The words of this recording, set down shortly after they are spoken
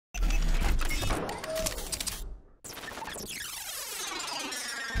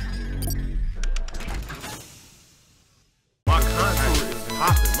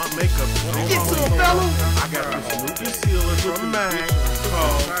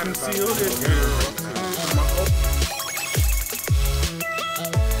conceal it, girl.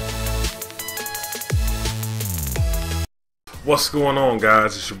 What's going on,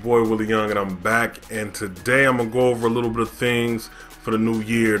 guys? It's your boy Willie Young, and I'm back. And today I'm gonna go over a little bit of things for the new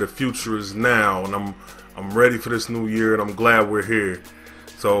year. The future is now, and I'm ready for this new year, and I'm glad we're here.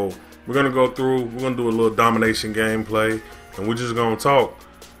 So we're gonna go through. We're gonna do a little domination gameplay, and we're just gonna talk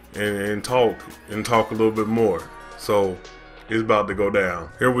and talk a little bit more. So it's about to go down.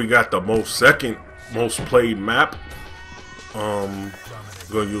 Here we got the second most played map. I'm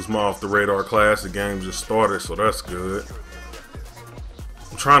gonna use my off the radar class. The game just started, so that's good.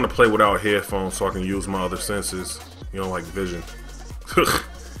 I'm trying to play without headphones so I can use my other senses, you know, like vision. Let's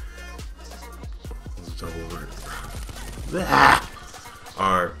jump over it.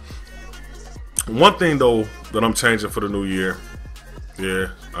 Alright. One thing though that I'm changing for the new year. Yeah,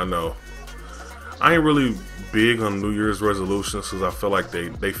 I know. I ain't really big on New Year's resolutions because I feel like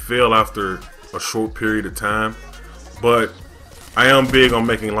they fail after a short period of time. But I am big on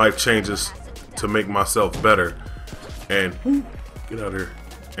making life changes to make myself better. And get out of here.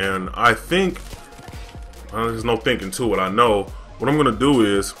 And I think there's no thinking to it. I know what I'm gonna do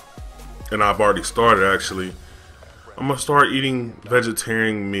is, and I've already started actually. I'm gonna start eating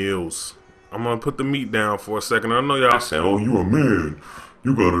vegetarian meals. I'm gonna put the meat down for a second. I know y'all saying, "Oh, you a man?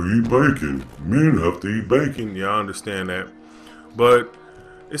 You gotta eat bacon. Men have to eat bacon." Yeah, I understand that, but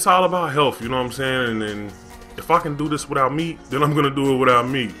it's all about health. You know what I'm saying? And if I can do this without meat, then I'm gonna do it without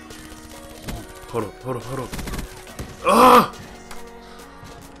meat. Hold up. Ah!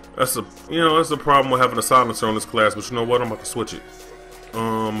 That's a problem with having a silencer on this class, but you know what? I'm about to switch it.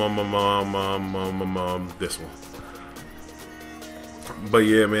 This one. But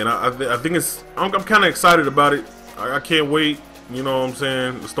yeah, man, I think I'm kind of excited about it. I can't wait, you know what I'm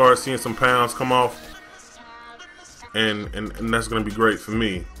saying, to start seeing some pounds come off. And that's gonna be great for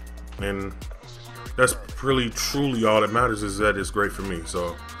me. And that's really truly all that matters, is that it's great for me.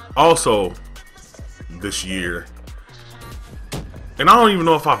 So also this year, and I don't even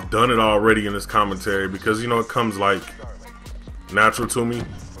know if I've done it already in this commentary because, you know, it comes like natural to me,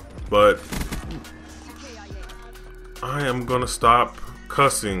 but I am gonna stop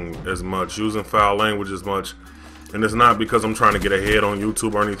cussing as much, using foul language as much. And it's not because I'm trying to get ahead on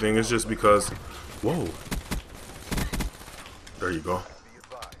YouTube or anything. It's just because, whoa, there you go.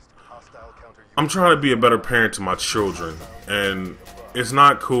 I'm trying to be a better parent to my children, and it's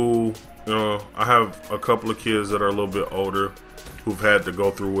not cool. You know, I have a couple of kids that are a little bit older who've had to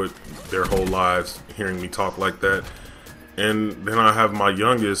go through it their whole lives, hearing me talk like that. And then I have my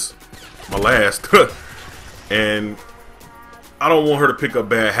youngest, my last, and I don't want her to pick up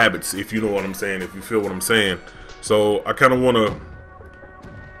bad habits, if you know what I'm saying, if you feel what I'm saying. So I kind of want to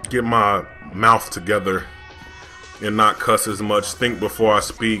get my mouth together and not cuss as much, think before I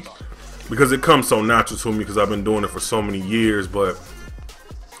speak, because it comes so natural to me because I've been doing it for so many years. But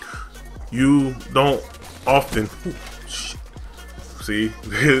you don't often, see,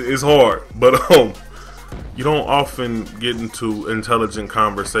 it's hard, but you don't often get into intelligent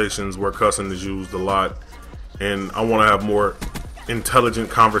conversations where cussing is used a lot. And I want to have more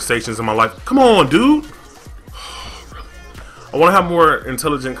intelligent conversations in my life. Come on, dude. I want to have more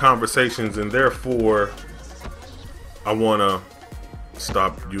intelligent conversations, and therefore I want to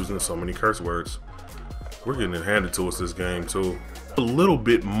stop using so many curse words. We're getting it handed to us this game too. A little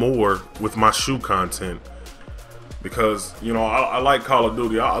bit more with my shoe content, because, you know, I like Call of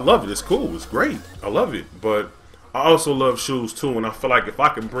Duty. I love it. It's cool. It's great. I love it. But I also love shoes too, and I feel like if I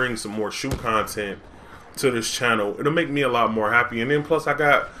can bring some more shoe content to this channel, it'll make me a lot more happy. And then plus I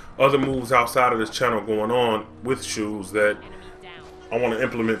got other moves outside of this channel going on with shoes that I want to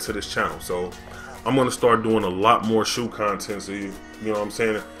implement to this channel. So I'm going to start doing a lot more shoe content. So you know what I'm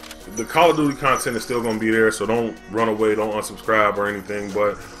saying? The Call of Duty content is still going to be there, so don't run away, don't unsubscribe or anything.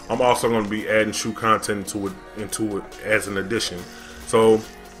 But I'm also going to be adding shoe content into it as an addition. So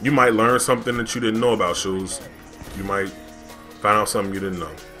you might learn something that you didn't know about shoes. You might find out something you didn't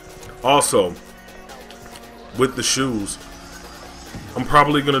know. Also, with the shoes, I'm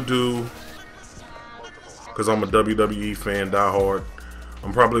probably going to do, because I'm a WWE fan, diehard,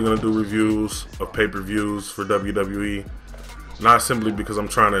 I'm probably going to do reviews of pay-per-views for WWE. Not simply because I'm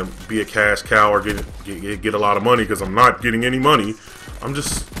trying to be a cash cow or get a lot of money, because I'm not getting any money. I want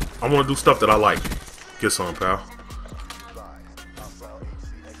to do stuff that I like. Get some, pal.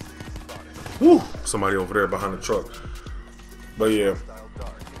 Woo! Somebody over there behind the truck. But yeah.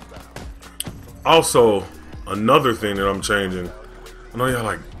 Also, another thing that I'm changing. I know y'all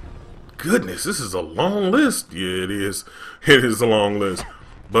like, goodness, this is a long list. Yeah, it is. It is a long list.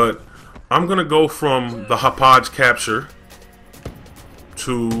 But I'm gonna go from the hopage capture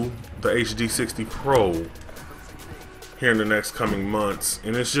to the HD60 Pro here in the next coming months,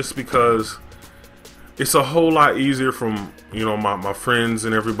 and it's just because it's a whole lot easier from, you know, my friends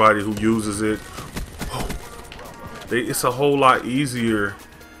and everybody who uses it. It's a whole lot easier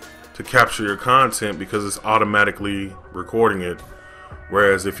to capture your content because it's automatically recording it.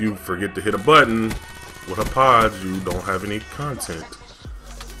 Whereas if you forget to hit a button with a pod, you don't have any content.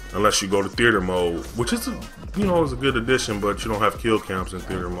 Unless you go to theater mode, which is, you know, is a good addition, but you don't have kill cams in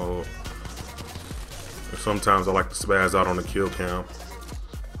theater mode. And sometimes I like to spaz out on the kill cam.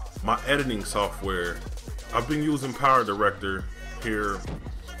 My editing software, I've been using Power Director here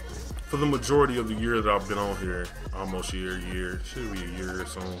for the majority of the year that I've been on here. Almost a year, should be a year or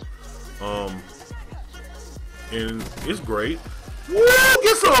so. And it's great. Woo,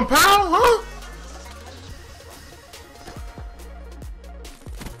 get some, pal, huh?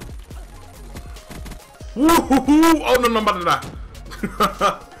 Woo, oh no, I'm about to die.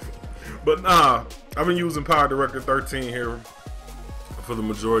 But nah, I've been using Power Director 13 here for the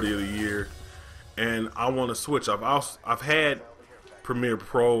majority of the year, and I want to switch. I've had Premiere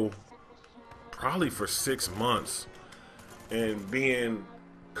Pro probably for 6 months, and being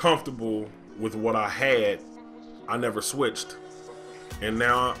comfortable with what I had, I never switched. And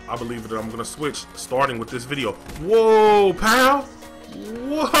now I believe that I'm gonna switch, starting with this video. Whoa, pal!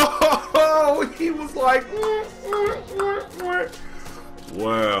 Whoa! He was like,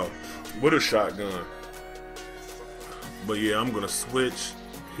 wow, what a shotgun. But yeah, I'm gonna switch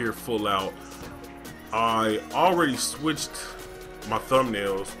here full out. I already switched my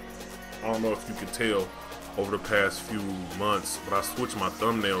thumbnails. I don't know if you can tell over the past few months, but I switched my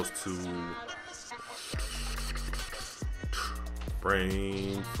thumbnails to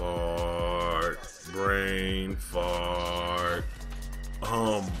brain fart.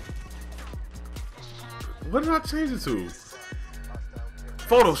 What did I change it to?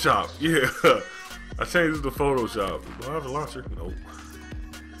 Photoshop. Yeah, I changed it to Photoshop. Do I have a launcher? Nope.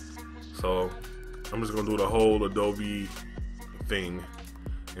 So I'm just gonna do the whole Adobe thing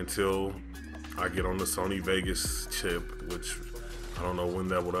until I get on the Sony Vegas chip, which I don't know when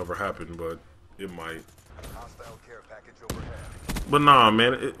that would ever happen, but it might. But nah,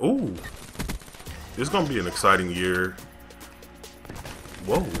 man, ooh, it's gonna be an exciting year.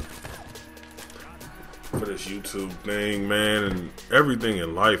 Whoa, for this YouTube thing, man, and everything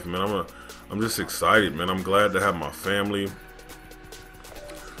in life, man. I'm just excited, man. I'm glad to have my family.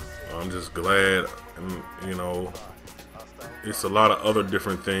 I'm just glad, and you know, it's a lot of other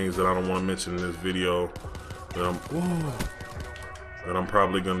different things that I don't want to mention in this video that I'm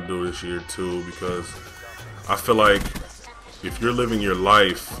probably gonna do this year too, because I feel like if you're living your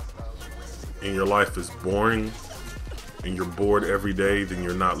life and your life is boring and you're bored every day, then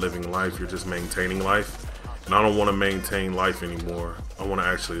you're not living life, you're just maintaining life. And I don't want to maintain life anymore. I want to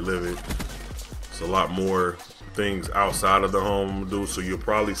actually live it. It's a lot more things outside of the home I'm gonna do, so you'll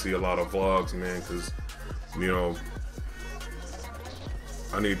probably see a lot of vlogs, man, because, you know,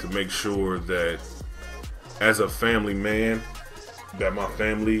 I need to make sure that as a family man, that my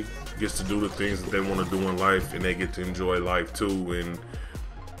family gets to do the things that they want to do in life, and they get to enjoy life too. And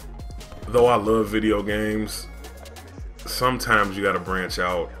though I love video games, sometimes you got to branch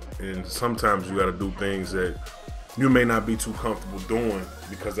out, and sometimes you got to do things that you may not be too comfortable doing,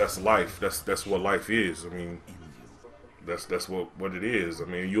 because that's life. That's what life is. I mean, that's what it is. I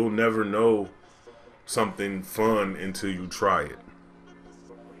mean, you'll never know something fun until you try it.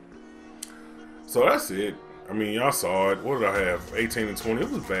 So that's it. I mean, y'all saw it. What did I have? 18 and 20. It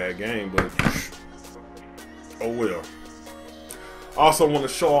was a bad game, but oh well. I also want to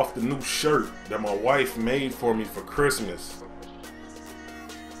show off the new shirt that my wife made for me for Christmas.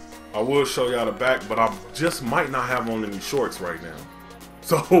 I will show y'all the back, but I just might not have on any shorts right now.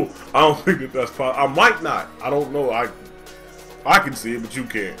 So I don't think that that's possible. I might not. I don't know. I can see it, but you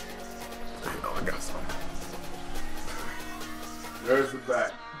can't. Oh, I got something. There's the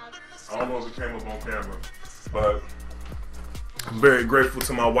back. I don't know if it came up on camera, but I'm very grateful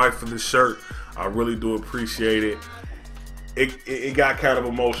to my wife for this shirt. I really do appreciate it. It got kind of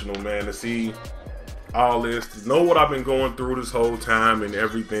emotional, man, to see all this, to know what I've been going through this whole time and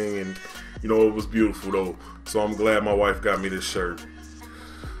everything, and you know, it was beautiful though. So I'm glad my wife got me this shirt.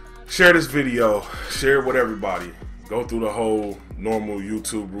 Share this video, share it with everybody. Go through the whole normal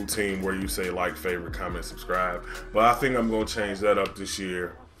YouTube routine where you say like, favorite, comment, subscribe. But I think I'm gonna change that up this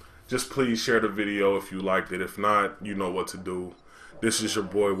year. Just please share the video if you liked it. If not, you know what to do. This is your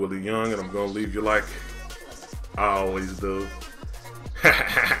boy Willie Young, and I'm gonna leave you like I always do.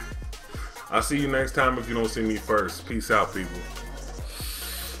 I'll see you next time if you don't see me first. Peace out, people.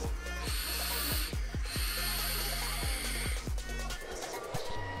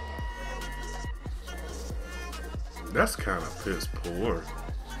 That's kind of piss poor.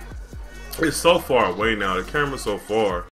 It's so far away now. The camera's so far.